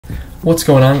What's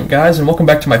going on, guys, and welcome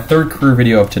back to my third career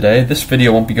video of today. This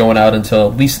video won't be going out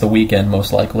until at least the weekend,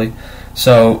 most likely.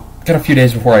 So, got a few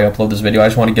days before I upload this video. I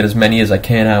just want to get as many as I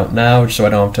can out now, so I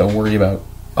don't have to worry about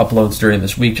uploads during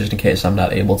this week, just in case I'm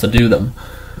not able to do them.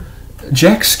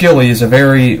 Jack Skille is a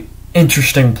very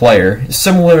interesting player.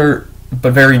 Similar,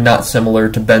 but very not similar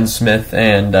to Ben Smith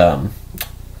and the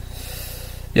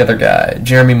other guy,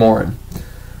 Jeremy Morin.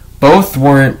 Both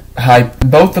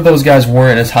of those guys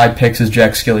weren't as high picks as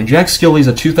Jack Skille. Jack Skille is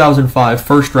a 2005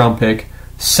 first-round pick,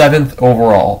 7th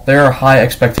overall. There are high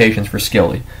expectations for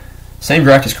Skille. Same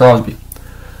draft as Crosby.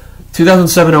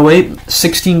 2007-08,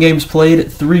 16 games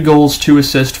played, 3 goals, 2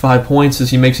 assists, 5 points as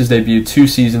he makes his debut 2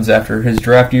 seasons after his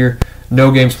draft year.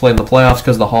 No games played in the playoffs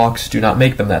because the Hawks do not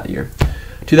make them that year.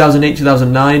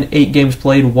 2008-2009, 8 games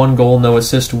played, 1 goal, no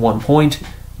assist, 1 point.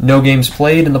 No games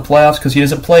played in the playoffs because he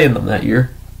doesn't play in them that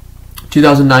year.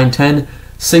 2009-10,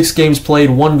 6 games played,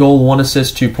 1 goal, 1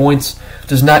 assist, 2 points.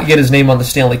 Does not get his name on the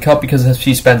Stanley Cup because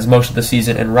he spends most of the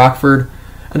season in Rockford.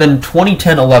 And then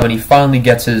 2010-11, he finally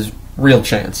gets his real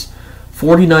chance.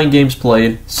 49 games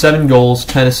played, 7 goals,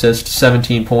 10 assists,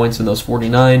 17 points in those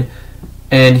 49.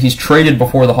 And he's traded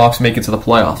before the Hawks make it to the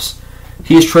playoffs.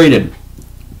 He is traded.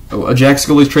 Jack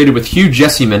Skille is traded with Hugh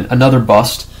Jesseman, another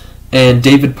bust, and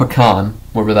David Pacan,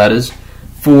 whatever that is,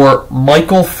 for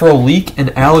Michael Frolik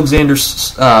and Alexander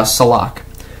Salak.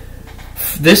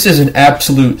 This is an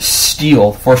absolute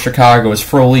steal for Chicago as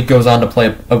Frolik goes on to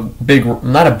play a big,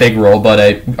 not a big role, but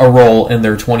a role in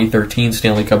their 2013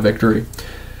 Stanley Cup victory.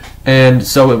 And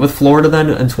so with Florida then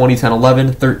in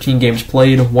 2010-11, 13 games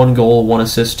played, 1 goal, 1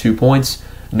 assist, 2 points.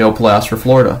 No playoffs for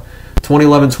Florida.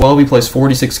 2011-12, he plays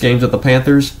 46 games with the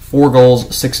Panthers, 4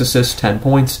 goals, 6 assists, 10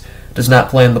 points. Does not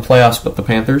play in the playoffs but the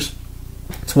Panthers.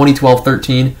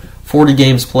 2012-13, 40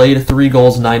 games played, 3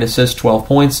 goals, 9 assists, 12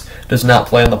 points. Does not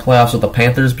play in the playoffs with the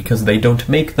Panthers because they don't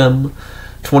make them.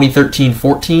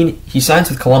 2013-14, he signs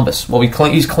with Columbus. Well,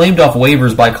 he's claimed off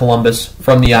waivers by Columbus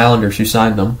from the Islanders who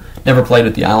signed them. Never played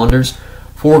with the Islanders.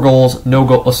 4 goals, no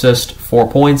goal assist, 4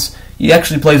 points. He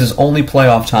actually plays his only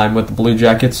playoff time with the Blue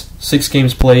Jackets. 6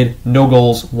 games played, no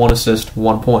goals, 1 assist,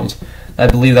 1 point. I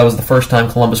believe that was the first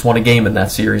time Columbus won a game in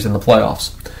that series in the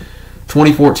playoffs.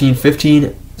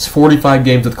 2014-15, 45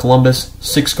 games with Columbus,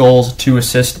 6 goals, 2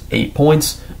 assists, 8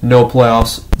 points. No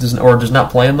playoffs, does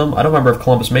not play in them. I don't remember if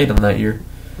Columbus made them that year.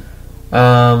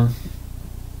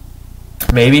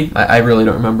 Maybe. I really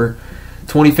don't remember.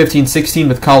 2015-16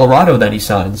 with Colorado, then he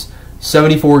signs.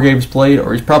 74 games played,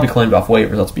 or he's probably claimed off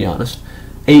waivers, let's be honest.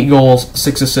 8 goals,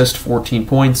 6 assists, 14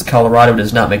 points. Colorado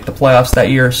does not make the playoffs that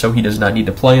year, so he does not need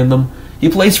to play in them. He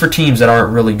plays for teams that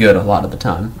aren't really good a lot of the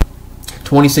time.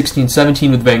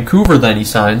 2016-17 with Vancouver, then he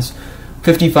signs.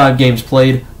 55 games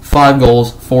played, 5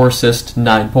 goals, 4 assists,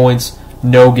 9 points.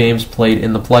 No games played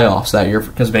in the playoffs that year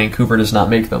because Vancouver does not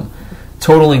make them.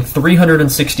 Totaling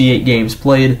 368 games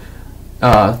played,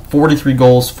 43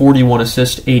 goals, 41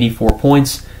 assists, 84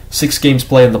 points. 6 games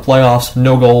played in the playoffs,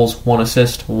 no goals, 1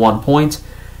 assist, 1 point.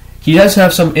 He does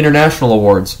have some international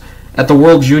awards. At the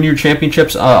World Junior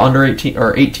Championships under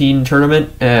 18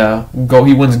 tournament,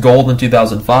 he wins gold in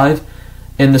 2005.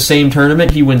 In the same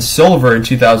tournament, he wins silver in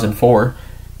 2004.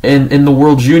 In the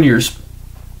World Juniors,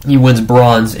 he wins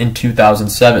bronze in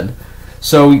 2007.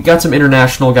 So he got some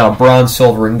international, got a bronze,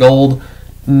 silver, and gold.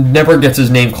 Never gets his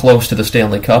name close to the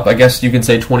Stanley Cup. I guess you can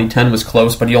say 2010 was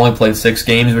close, but he only played 6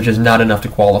 games, which is not enough to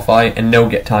qualify, and no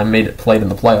get time played in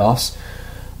the playoffs.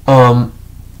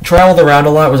 Traveled around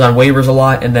a lot, was on waivers a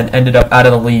lot, and then ended up out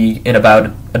of the league in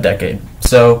about a decade.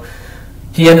 So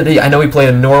I know he played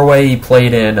in Norway, he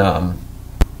played in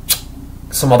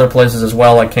some other places as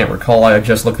well. I can't recall. I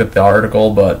just looked at the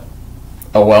article, but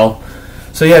oh well.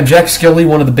 So yeah, Jack Skille,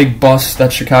 one of the big busts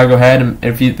that Chicago had, and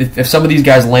if some of these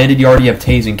guys landed, you already have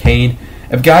Taves and Kane.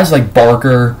 If guys like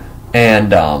Barker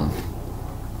and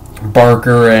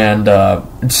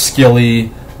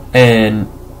Skille and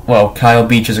Kyle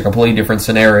Beach is a completely different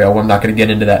scenario. I'm not going to get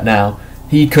into that now.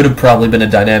 He could have probably been a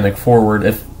dynamic forward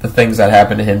if the things that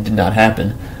happened to him did not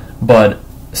happen. But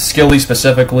Skille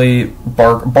specifically,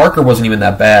 Barker wasn't even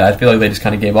that bad. I feel like they just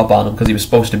kind of gave up on him because he was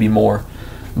supposed to be more.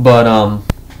 But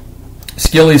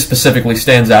Skille specifically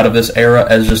stands out of this era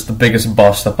as just the biggest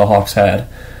bust that the Hawks had.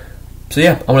 So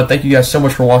yeah, I want to thank you guys so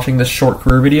much for watching this short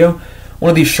career video. One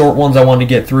of these short ones I wanted to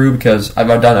get through because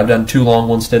I've done 2 long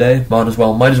ones today. Might as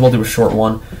well do a short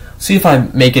one. See if I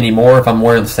make any more. If I'm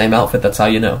wearing the same outfit, that's how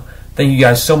you know. Thank you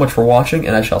guys so much for watching,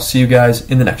 and I shall see you guys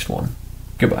in the next one.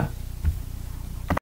 Goodbye.